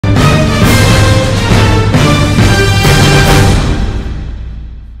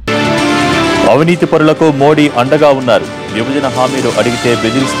అవినీతి పరులకు మోడీ అండగా ఉన్నారు. విభజన హామీలు అడిగితే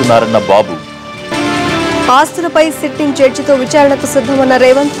బెదిరిస్తున్నారన్న బాబు. ఆస్తులపై సిట్టింగ్ జడ్జితో విచారణకు సిద్ధమన్న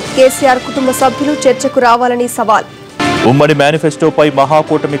రేవంత్. కేసీఆర్ కుటుంబ సభ్యులు చర్చకు రావాలని సవాల్. ఉమ్మడి మేనిఫెస్టోపై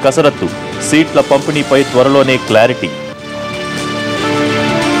మహాకూటమి కసరత్తు. సీట్ల పంపిణీపై త్వరలోనే క్లారిటీ.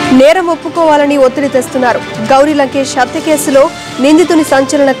 నేరం ఒప్పుకోవాలని ఒత్తిడి తెస్తున్నారు. గౌరీ లంకేష్ హత్య కేసులో నిందితుని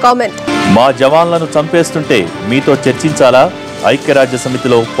సంచలన కామెంట్. మా జవాన్లను చంపేస్తుంటే మీతో చర్చించాలా? ఐక్యరాజ్య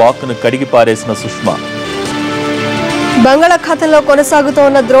సమితిలో పాక్ను కడిగి పారేసిన సుష్మా. బంగాళాఖాతంలో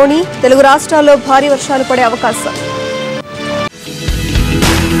కొనసాగుతోన్న ద్రోణి. తెలుగు రాష్ట్రాల్లో భారీ వర్షాలు పడే అవకాశం.